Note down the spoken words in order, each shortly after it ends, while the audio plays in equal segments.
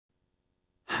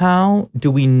how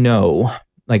do we know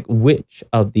like which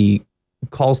of the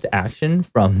calls to action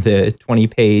from the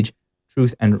 20-page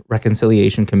Truth and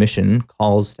Reconciliation Commission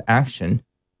calls to action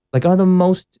like are the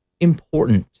most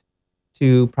important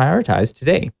to prioritize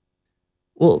today?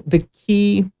 Well, the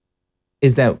key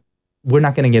is that we're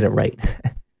not going to get it right.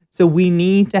 So we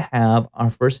need to have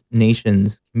our First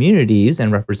Nations communities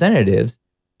and representatives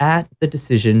at the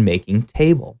decision-making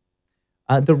table.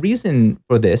 The reason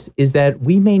for this is that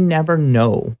we may never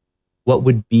know what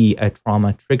would be a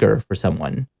trauma trigger for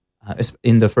someone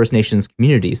in the First Nations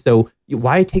community. So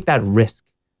why take that risk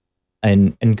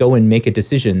and go and make a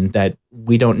decision that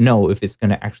we don't know if it's going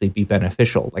to actually be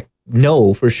beneficial? Like,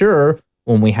 no, for sure,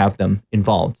 when we have them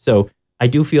involved. So I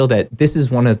do feel that this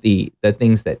is one of the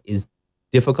things that is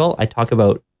difficult. I talk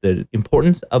about the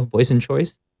importance of voice and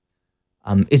choice.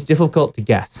 It's difficult to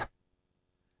guess.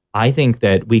 I think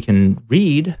that we can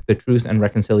read the Truth and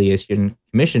Reconciliation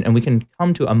Commission and we can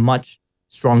come to a much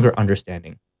stronger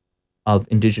understanding of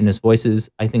Indigenous voices.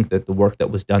 I think that the work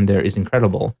that was done there is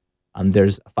incredible.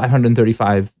 There's a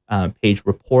 535-page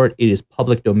report. It is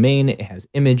public domain. It has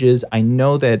images. I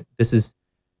know that this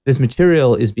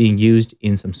material is being used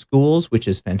in some schools, which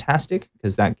is fantastic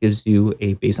because that gives you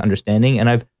a base understanding. And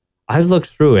I've looked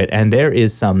through it, and there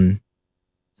is some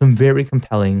very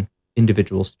compelling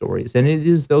individual stories. And it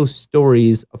is those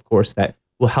stories, of course, that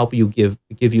will help you give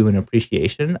you an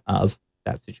appreciation of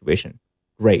that situation.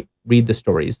 Great. Read the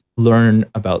stories. Learn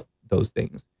about those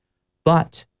things.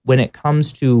 But when it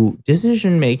comes to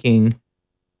decision making,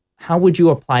 how would you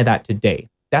apply that today?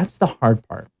 That's the hard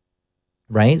part,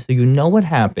 right? So you know what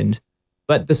happened,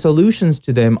 but the solutions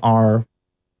to them are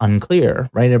unclear,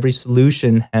 right? Every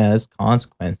solution has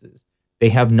consequences. They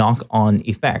have knock-on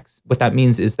effects. What that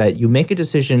means is that you make a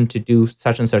decision to do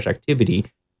such and such activity,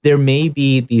 there may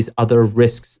be these other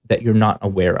risks that you're not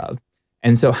aware of.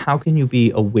 And so how can you be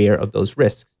aware of those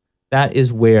risks? That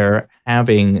is where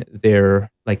having the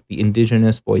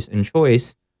Indigenous voice and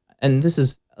choice, and this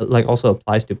is like also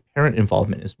applies to parent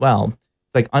involvement as well.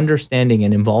 It's like understanding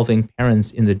and involving parents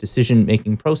in the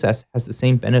decision-making process has the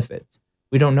same benefits.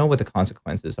 We don't know what the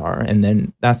consequences are. And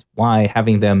then that's why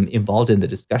having them involved in the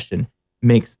discussion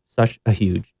makes such a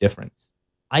huge difference.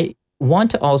 I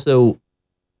want to also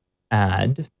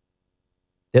add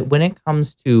that when it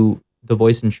comes to the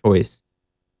voice and choice,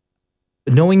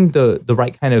 knowing the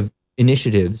right kind of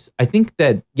initiatives, I think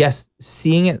that, yes,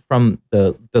 seeing it from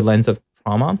the lens of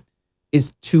trauma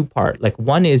is two-part. Like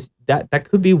one is that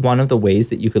could be one of the ways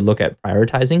that you could look at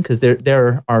prioritizing, because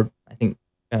there are, I think,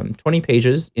 20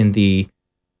 pages in the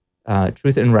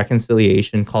Truth and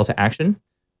Reconciliation call to action,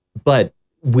 but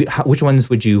which ones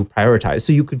would you prioritize?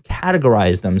 So you could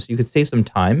categorize them. So you could save some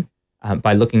time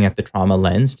by looking at the trauma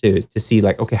lens to see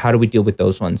like, okay, how do we deal with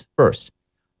those ones first?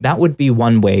 That would be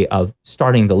one way of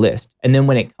starting the list. And then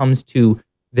when it comes to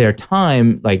their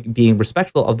time, like being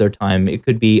respectful of their time, it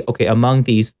could be, okay, among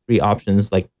these three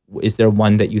options, like, is there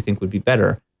one that you think would be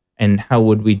better? And how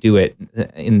would we do it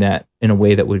in a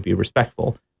way that would be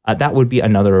respectful? That would be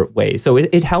another way. So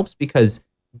it helps because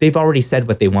they've already said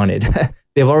what they wanted.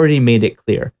 They've already made it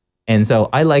clear. And so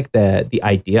I like the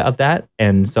idea of that.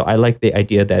 And so I like the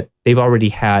idea that they've already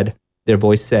had their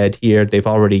voice said here. They've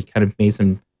already kind of made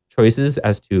some choices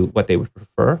as to what they would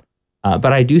prefer.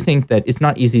 But I do think that it's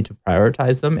not easy to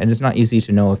prioritize them, and it's not easy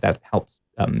to know if that helps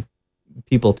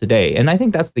people today. And I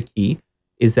think that's the key,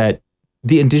 is that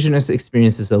the Indigenous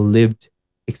experience is a lived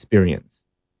experience.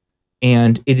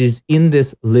 And it is in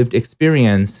this lived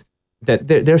experience that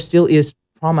there still is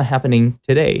trauma happening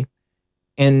today.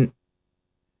 And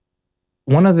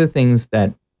one of the things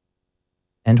that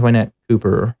Antoinette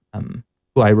Cooper,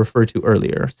 who I referred to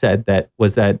earlier, said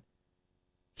was that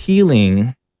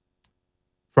healing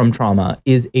from trauma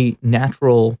is a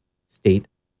natural state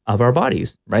of our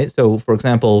bodies, right? So, for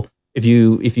example, if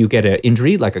you get an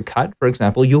injury, like a cut, for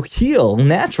example, you'll heal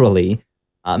naturally.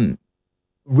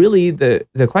 Really,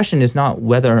 the question is not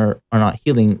whether or not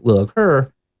healing will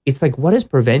occur. It's like, what is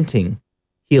preventing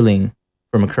healing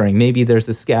from occurring? Maybe there's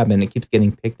a scab and it keeps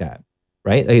getting picked at,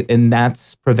 right? And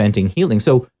that's preventing healing.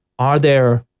 So are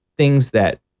there things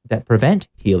that prevent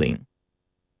healing?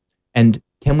 And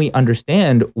can we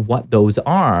understand what those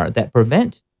are that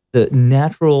prevent the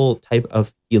natural type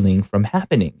of healing from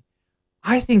happening?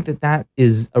 I think that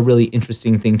is a really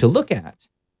interesting thing to look at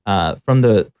from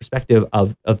the perspective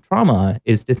of trauma,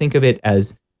 is to think of it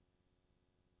as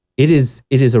it is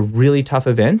a really tough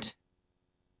event.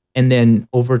 And then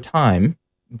over time,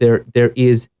 there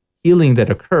is healing that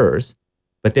occurs,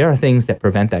 but there are things that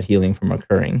prevent that healing from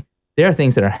occurring. There are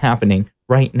things that are happening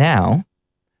right now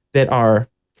that are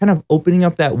kind of opening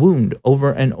up that wound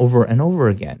over and over and over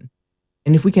again.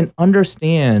 And if we can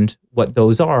understand what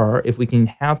those are, if we can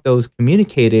have those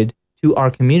communicated to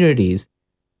our communities,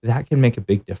 that can make a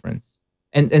big difference.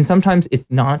 And sometimes it's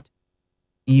not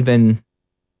even,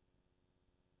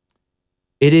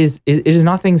 it is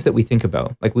not things that we think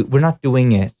about. Like we're not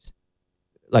doing it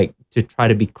like to try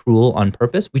to be cruel on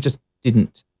purpose. We just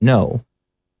didn't know.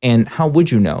 And how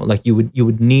would you know? Like you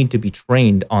would need to be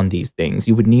trained on these things.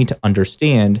 You would need to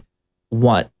understand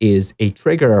what is a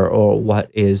trigger or what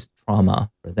is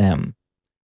trauma for them.